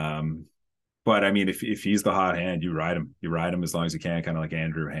 But I mean, if he's the hot hand, you ride him as long as you can, kind of like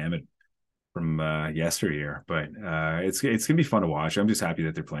Andrew Hammond from yesteryear. But it's gonna be fun to watch. I'm just happy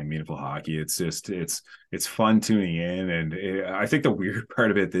that they're playing meaningful hockey. It's fun tuning in, and I think the weird part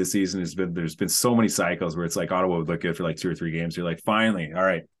of it this season has been there's been so many cycles where it's like Ottawa would look good for like 2 or 3 games. You're like, finally, all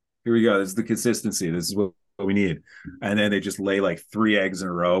right, here we go. This is the consistency. This is what we need. And then they just lay like 3 eggs in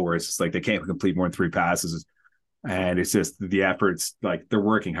a row where it's just like they can't complete more than 3 passes. And it's just the efforts, like they're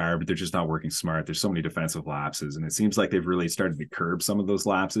working hard, but they're just not working smart. There's so many defensive lapses, and it seems like they've really started to curb some of those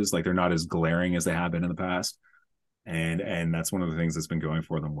lapses. Like they're not as glaring as they have been in the past. And that's one of the things that's been going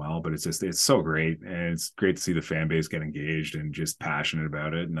for them well. But it's so great. And it's great to see the fan base get engaged and just passionate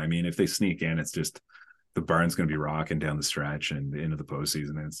about it. And I mean, if they sneak in, it's just the barn's going to be rocking down the stretch and into the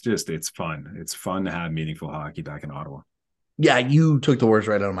postseason. And it's fun. It's fun to have meaningful hockey back in Ottawa. Yeah, you took the words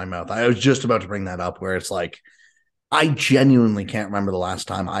right out of my mouth. I was just about to bring that up, where it's like, I genuinely can't remember the last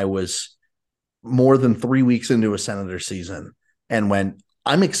time I was more than 3 weeks into a Senator season and went,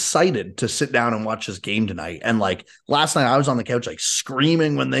 I'm excited to sit down and watch this game tonight. And like last night I was on the couch, like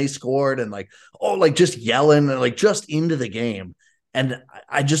screaming when they scored and like, oh, like just yelling and like just into the game. And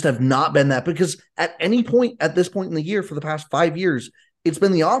I just have not been that, because at any point at this point in the year for the past 5 years, it's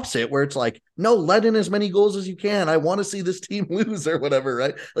been the opposite, where it's like, no, let in as many goals as you can. I want to see this team lose or whatever,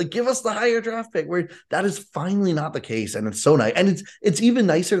 right? Like, give us the higher draft pick, where that is finally not the case. And it's so nice. And it's even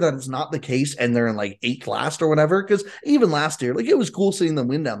nicer that it's not the case and they're in like 8th last or whatever. Because even last year, like it was cool seeing them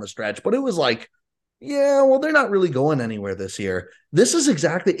win down the stretch, but it was like, yeah, well, they're not really going anywhere this year. This is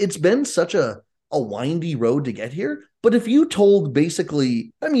exactly, it's been such a windy road to get here. But if you told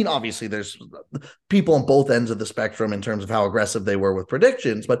basically, I mean, obviously there's people on both ends of the spectrum in terms of how aggressive they were with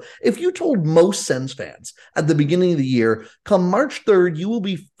predictions. But if you told most Sens fans at the beginning of the year, come March 3rd, you will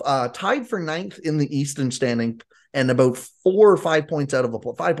be tied for 9th in the Eastern standing and about 4 or 5 points out of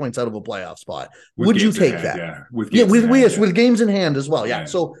a 5 points out of a playoff spot. Would you take that? Yeah, with games in hand as well. Yeah.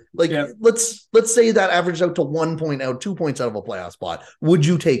 So like, let's say that averaged out to 1 point out, 2 points out of a playoff spot. Would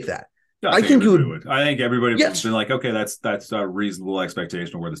you take that? Yeah, I I think think it everybody would. would. I think everybody would Yes, been like, okay, that's a reasonable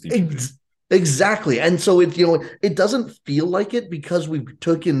expectation of where this team should be. exactly. And so it doesn't feel like it because we've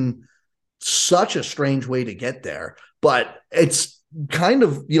taken such a strange way to get there. But it's kind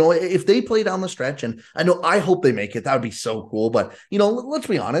of, if they play down the stretch, and I hope they make it, that would be so cool. But, let's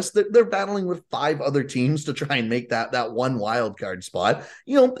be honest, they're battling with 5 other teams to try and make that one wild card spot.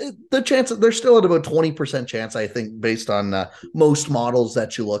 The chances, they're still at about 20% chance, I think, based on most models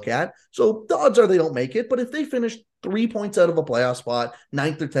that you look at. So the odds are they don't make it. But if they finish 3 points out of a playoff spot,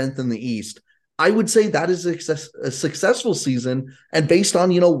 ninth or 10th in the East, I would say that is a successful season. And based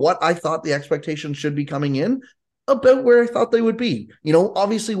on, what I thought the expectations should be coming in, about where I thought they would be.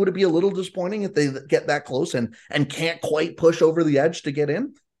 Obviously, would it be a little disappointing if they get that close and can't quite push over the edge to get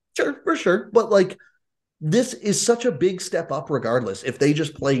in? Sure, for sure. But this is such a big step up regardless if they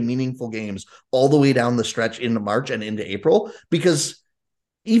just play meaningful games all the way down the stretch into March and into April. Because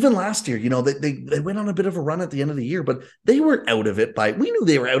even last year, they went on a bit of a run at the end of the year, but they were out of it we knew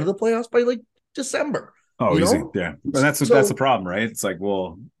they were out of the playoffs by December. Oh, easy. Yeah. And that's the problem, right? It's like,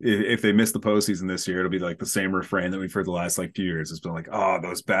 well, if they miss the postseason this year, it'll be like the same refrain that we've heard the last few years. It's been like, oh,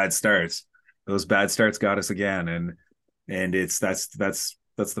 those bad starts got us again. And that's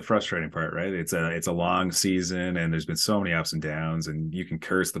the frustrating part, right? It's a long season and there's been so many ups and downs, and you can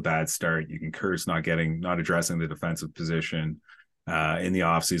curse the bad start. You can curse not addressing the defensive position in the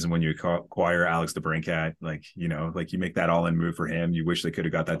offseason when you acquire Alex DeBrincat. You make that all-in move for him. You wish they could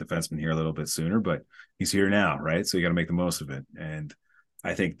have got that defenseman here a little bit sooner, but he's here now, right? So you got to make the most of it. And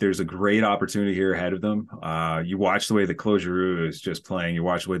I think there's a great opportunity here ahead of them. You watch the way the Claude Giroux is just playing. You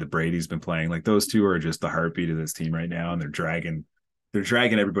watch the way the Brady's been playing. Like, those two are just the heartbeat of this team right now, and they're dragging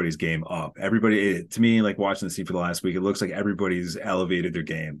everybody's game up. Everybody, to me, like watching the team for the last week, it looks like everybody's elevated their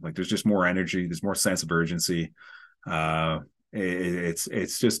game. Like, there's just more energy. There's more sense of urgency.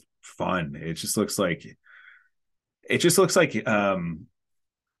 It's just fun. It just looks like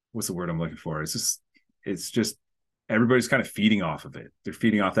what's the word I'm looking for? It's just everybody's kind of feeding off of it. They're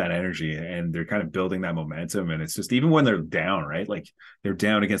feeding off that energy and they're kind of building that momentum. And it's just, even when they're down, right? Like, they're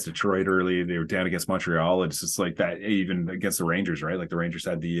down against Detroit early, they were down against Montreal. It's just like that, even against the Rangers, right? Like, the Rangers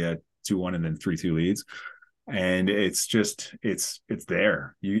had the 2-1 and then 3-2 leads. And it's just it's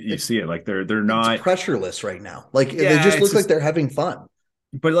there. You see it. Like, they're not pressureless right now. Like, they just look like they're having fun.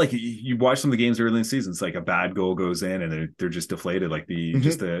 But like, you watch some of the games early in the season, it's like a bad goal goes in and they're just deflated. Like, you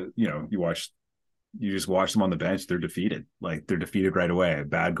just watch them on the bench, they're defeated. Like, they're defeated right away. A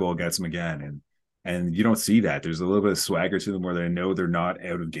bad goal gets them again. And you don't see that. There's a little bit of swagger to them where they know they're not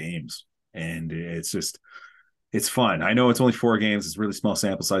out of games. And it's fun. I know it's only 4 games. It's a really small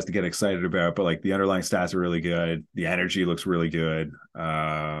sample size to get excited about, but like, the underlying stats are really good. The energy looks really good.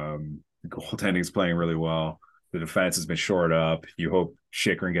 The goaltending's playing really well. The defense has been shored up. You hope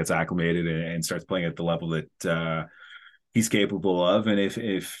Chychrun gets acclimated and starts playing at the level that he's capable of. And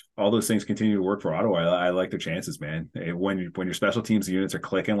if all those things continue to work for Ottawa, I like their chances, man. When your special teams units are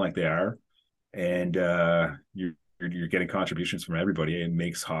clicking like they are, and you're getting contributions from everybody, it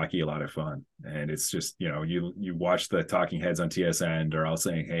makes hockey a lot of fun. And it's just, you watch the talking heads on TSN, they're all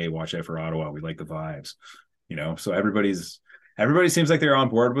saying, hey, watch out for Ottawa, we like the vibes, so everybody seems like they're on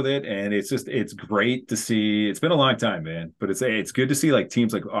board with it. And it's great to see. It's been a long time, man, but it's good to see like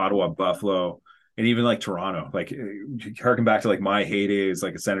teams like Ottawa, Buffalo, and even like Toronto. Like, harken back to like my heydays,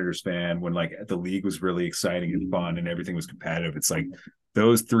 like a Senators fan, when like the league was really exciting and fun and everything was competitive. It's like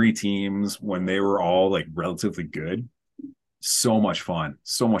those 3 teams, when they were all like relatively good, so much fun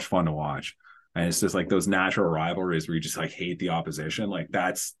to watch. And it's just like those natural rivalries where you just like hate the opposition. Like,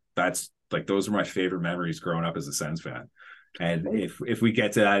 that's like, those are my favorite memories growing up as a Sens fan. And if we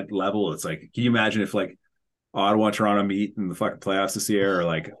get to that level, it's like, can you imagine if like Ottawa and Toronto meet in the fucking playoffs this year,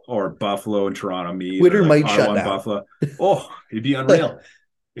 or Buffalo and Toronto meet? Twitter might Ottawa shut down. Buffalo. Oh, it'd be unreal.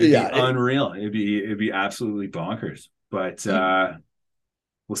 Unreal. It'd be absolutely bonkers. But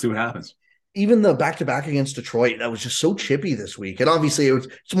we'll see what happens. Even the back-to-back against Detroit, that was just so chippy this week. And obviously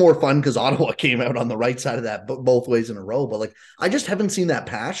it's more fun because Ottawa came out on the right side of that both ways in a row. But like, I just haven't seen that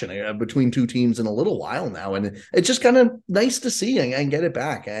passion between 2 teams in a little while now. And it's just kind of nice to see and get it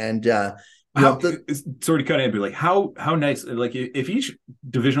back. And sorry to cut in, but like, how nice, like, if each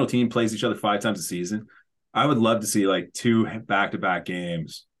divisional team plays each other 5 times a season, I would love to see like 2 back-to-back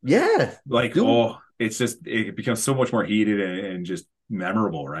games. Yeah. Like, it becomes so much more heated and just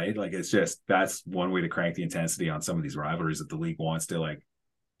memorable, right? Like, it's just, that's one way to crank the intensity on some of these rivalries that the league wants to like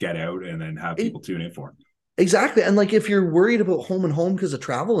get out and then have people tune in for. Exactly. And like, if you're worried about home and home because of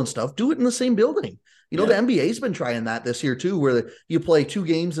travel and stuff, do it in the same building. The NBA's been trying that this year too, where you play 2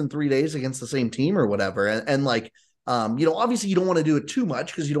 games in 3 days against the same team or whatever. And like, Obviously you don't want to do it too much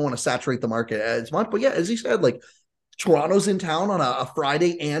because you don't want to saturate the market as much. But yeah, as you said, like Toronto's in town on a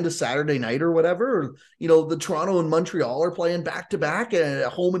Friday and a Saturday night or whatever. Or, the Toronto and Montreal are playing back to back,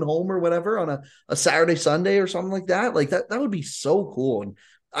 home and home or whatever on a Saturday, Sunday or something like that. Like that would be so cool. And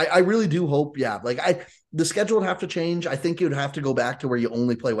I really do hope, the schedule would have to change. I think it would have to go back to where you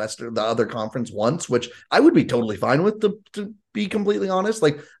only play the other conference once, which I would be totally fine with, to be completely honest.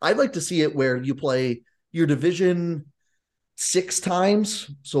 Like, I'd like to see it where you play your division 6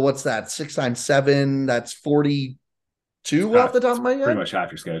 times. So what's that? 6 times 7, that's 42 off the top of my head. Pretty much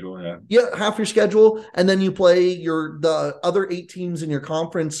half your schedule, yeah. Yeah, half your schedule. And then you play the other 8 teams in your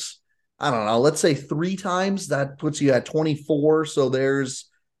conference, I don't know, let's say 3 times. That puts you at 24. So there's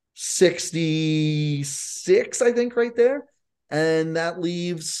 66, I think, right there. And that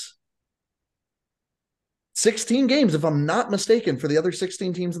leaves 16 games, if I'm not mistaken, for the other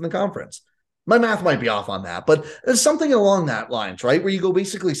 16 teams in the conference. My math might be off on that, but there's something along that lines, right? Where you go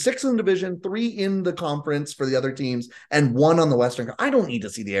basically 6 in the division, 3 in the conference for the other teams, and 1 on the Western. I don't need to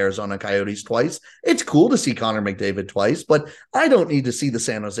see the Arizona Coyotes twice. It's cool to see Connor McDavid twice, but I don't need to see the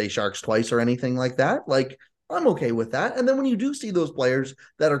San Jose Sharks twice or anything like that. Like, I'm okay with that. And then when you do see those players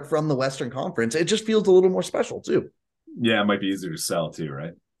that are from the Western Conference, it just feels a little more special too. Yeah, it might be easier to sell too,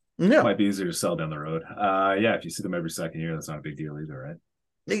 right? Yeah. It might be easier to sell down the road. If you see them every second year, that's not a big deal either, right?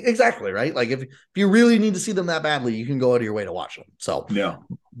 Exactly, right? Like, if you really need to see them that badly, you can go out of your way to watch them. So, yeah.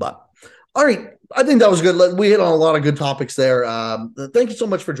 But, all right, I think that was good. We hit on a lot of good topics there. Thank you so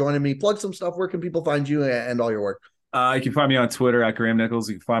much for joining me. Plug some stuff. Where can people find you and all your work? You can find me on Twitter at Graham Nichols.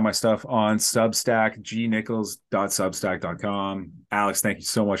 You can find my stuff on Substack, gnichols.substack.com. Alex, thank you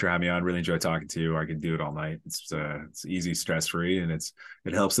so much for having me on. Really enjoyed talking to you. I can do it all night. It's easy, stress-free, and it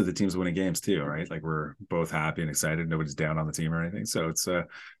helps that the team's winning games too, right? Like, we're both happy and excited. Nobody's down on the team or anything. So it's a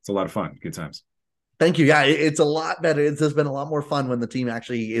lot of fun. Good times. Thank you. Yeah, it's a lot better. It's been a lot more fun when the team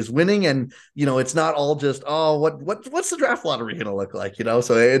actually is winning, and it's not all just, what's the draft lottery going to look like?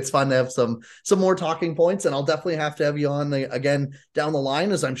 So it's fun to have some more talking points, and I'll definitely have to have you on again down the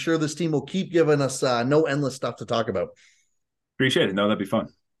line, as I'm sure this team will keep giving us no endless stuff to talk about. Appreciate it. No, that'd be fun.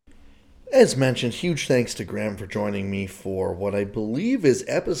 As mentioned, huge thanks to Graham for joining me for what I believe is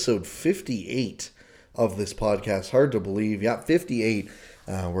episode 58 of this podcast. Hard to believe. Yeah, 58.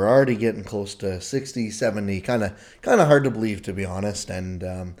 We're already getting close to 60, 70. Kind of hard to believe, to be honest. And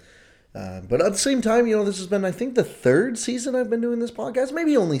but at the same time, this has been, I think, the 3rd season I've been doing this podcast.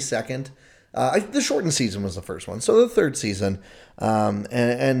 Maybe only 2nd. The shortened season was the first one, so the 3rd season.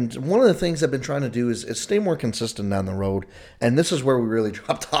 And one of the things I've been trying to do is stay more consistent down the road. And this is where we really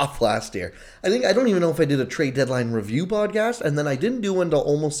dropped off last year. I don't even know if I did a trade deadline review podcast, and then I didn't do one until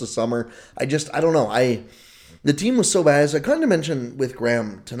almost the summer. I don't know. The team was so bad, as I kind of mentioned with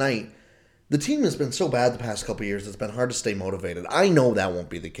Graham tonight. The team has been so bad the past couple of years, it's been hard to stay motivated. I know that won't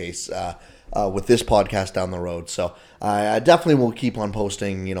be the case with this podcast down the road. So I definitely will keep on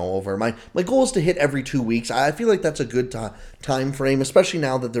posting, over. My goal is to hit every 2 weeks. I feel like that's a good time frame, especially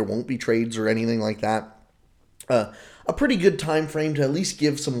now that there won't be trades or anything like that. A pretty good time frame to at least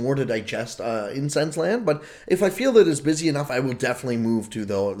give some more to digest in Sensland. But if I feel that it's busy enough, I will definitely move to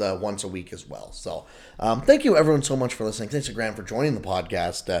the once a week as well. So thank you everyone so much for listening. Thanks to Graham for joining the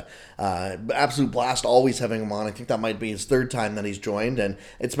podcast. Absolute blast always having him on. I think that might be his 3rd time that he's joined, and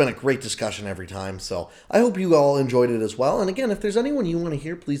it's been a great discussion every time. So I hope you all enjoyed it as well. And again, if there's anyone you want to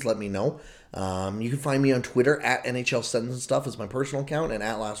hear, please let me know. You can find me on Twitter at NHL Sens and Stuff is my personal account, and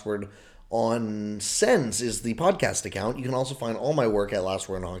at Last Word on Sens is the podcast account. You can also find all my work at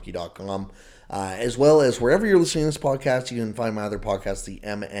lastwordhockey.com, as well as wherever you're listening to this podcast. You can find my other podcast, the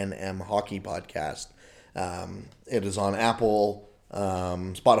MNM Hockey Podcast. It is on Apple,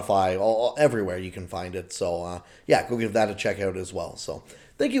 Spotify, everywhere you can find it. So, go give that a check out as well. So,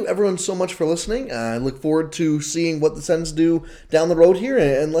 thank you everyone so much for listening. I look forward to seeing what the Sens do down the road here,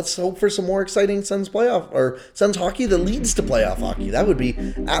 and let's hope for some more exciting Sens playoff or Sens hockey that leads to playoff hockey. That would be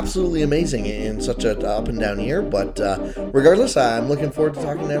absolutely amazing in such an up and down year. But regardless, I'm looking forward to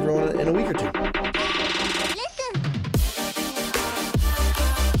talking to everyone in a week or two.